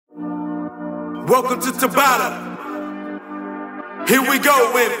Welcome to Tabata. Here we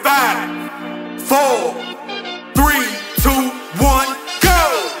go in 5, 4, 3, 2, 1, go!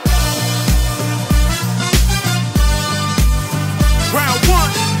 Round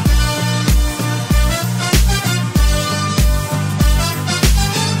 1.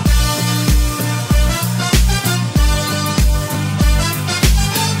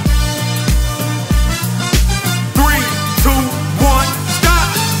 3, 2, 1, stop!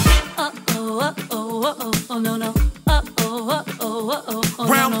 Oh no no.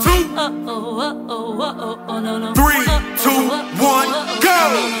 Round 2. No no. 3, 2, 1, go!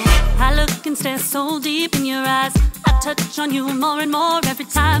 I look and stare so deep in your eyes. I touch on you more and more every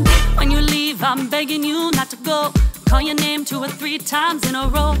time. When you leave, I'm begging you not to go. Call your name 2 or 3 times in a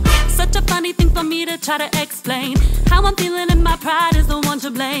row. Such a funny thing for me to try to explain. How I'm feeling and my pride is the one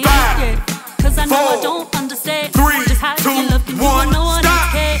to blame. 5, Yeah, cause I know 4, I don't understand 3, just how 2, you look and 1, no one stop!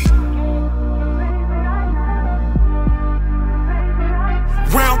 else cares.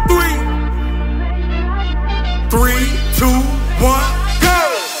 Round 3. 3, 2, 1, go!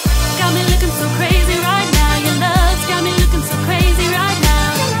 Got me looking so crazy right now. Your love's got me looking so crazy right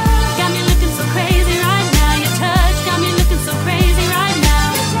now. Got me looking so crazy right now. Your touch got me looking so crazy right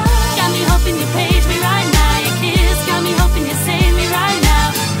now. Got me hoping you page me right now. Your kiss got me hoping you save me right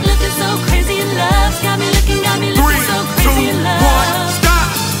now. Looking so crazy in love. Got me looking 3, so crazy 2, in 1, love. stop!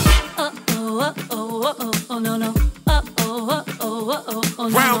 No no.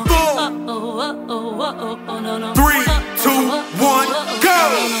 Round 4. No. 3, 2, 1, go!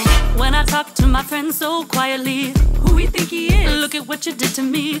 When I talk to my friends so quietly, who we think he is? Look at what you did to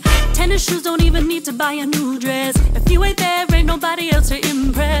me. Tennis shoes don't even need to buy a new dress. If you ain't there, ain't nobody else to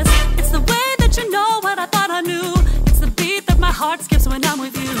impress. It's the way that you know what I thought I knew. It's the beat that my heart skips when I'm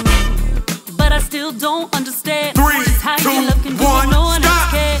with you. But I still don't understand 3, just how 2, you love can do 1, no one else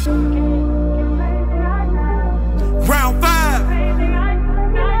stop! can. Round 5.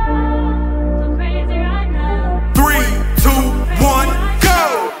 3, 2, 1, go!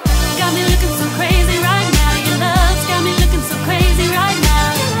 Got me looking so crazy right now. Your love's got me looking so crazy right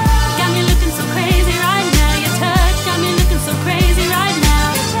now. Got me looking so crazy right now. Your touch got me looking so crazy right now.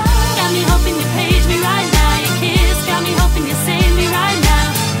 Got me hoping you page me right now. Your kiss got me hoping you save me right now.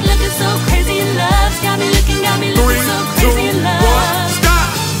 Looking so crazy in love. Got me looking 3, so 2, crazy in 1, love. stop!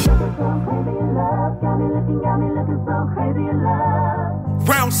 Got me looking so crazy in love.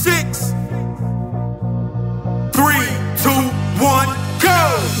 Round 6. 3, 2, 1, go!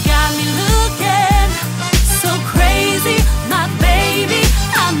 Got me looking so crazy, my baby.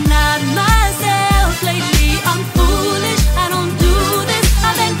 I'm not myself lately. I'm foolish, I don't do this.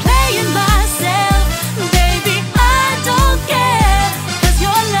 I've been playing myself. Baby, I don't care. Cause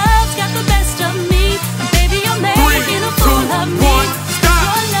your love's got the best of me. And baby, you're making a 3, 2, fool of me. 1, stop!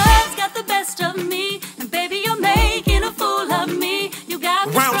 Your love's got the best of me. And baby, you're making a fool of me. You got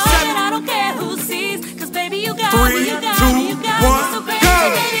me Round strong 7. and I don't care who sees. Cause baby, you got 3, me, you got 2, me, you got 1, me so crazy, go!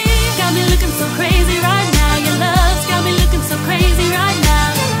 baby. Got me looking so crazy right now. Your love's got me looking so crazy right now.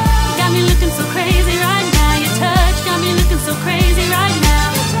 Got me looking so crazy right now. Your touch got me looking so crazy right now.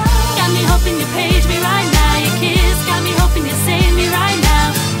 Got me hoping you page me right now. Your kiss got me hoping you save me right now.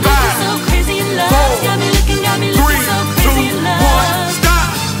 Looking so crazy in love. 4, Got me looking 3, so 2, crazy in 1, love. stop!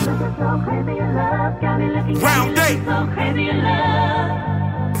 So crazy in love. Got me looking Round 8. so crazy in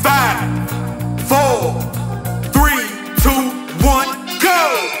love. 5, 4, 3, 2, 1, go!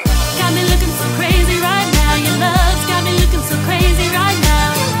 Got me looking so crazy right now. Your love's got me looking so crazy right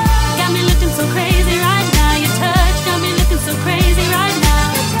now. Got me looking so crazy right now. Your touch got me looking so crazy right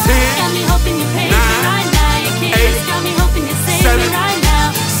now. 10, Got me hoping you page me 9, right now. Your kiss 8, got me hoping you save 7, me right now.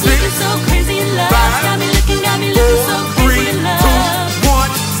 6, Looking so crazy in love. 5, Got me looking 4, so 3, crazy in 2, love.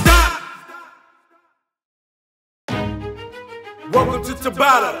 1, stop! Welcome to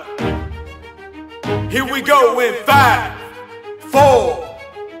Tabata. Here we go in 5, 4,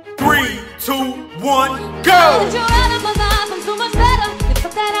 3, 2, 1, go! You're out of my mind, I'm so much better. You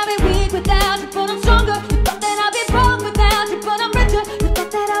thought that I'd be weak without you, but I'm stronger. You thought that I'd be broke without you, but I'm richer. You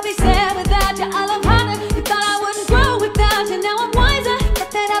thought that I'd be sad without you, I love harder. You thought I wouldn't grow without you, now I'm wiser. You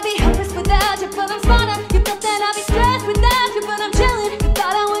thought that I'd be helpless without you, but I'm smarter. You thought that I'd be stressed without you, but I'm chilling. You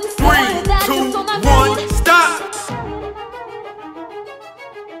thought I wouldn't stay 3, without 2, you, so my 1, brain. stop!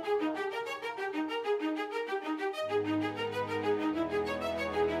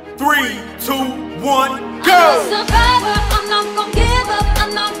 3, 2, 1, I'm a go! survivor, I'm not gonna give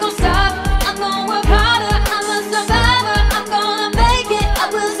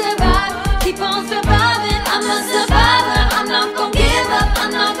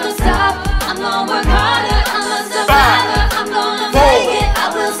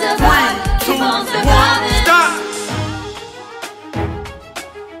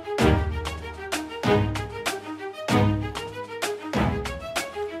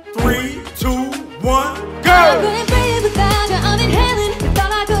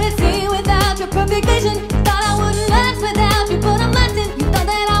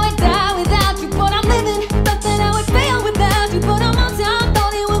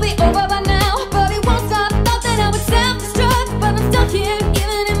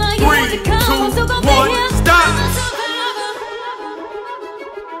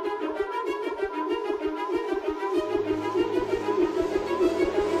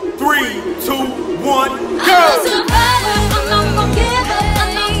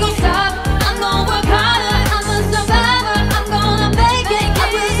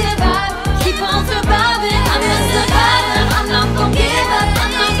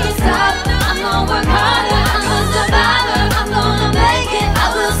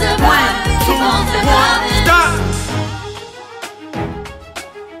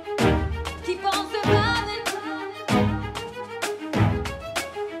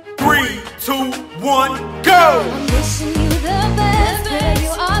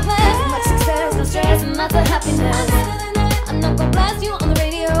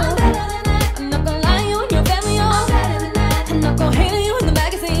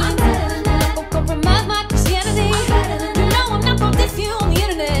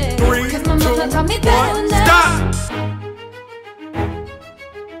got me better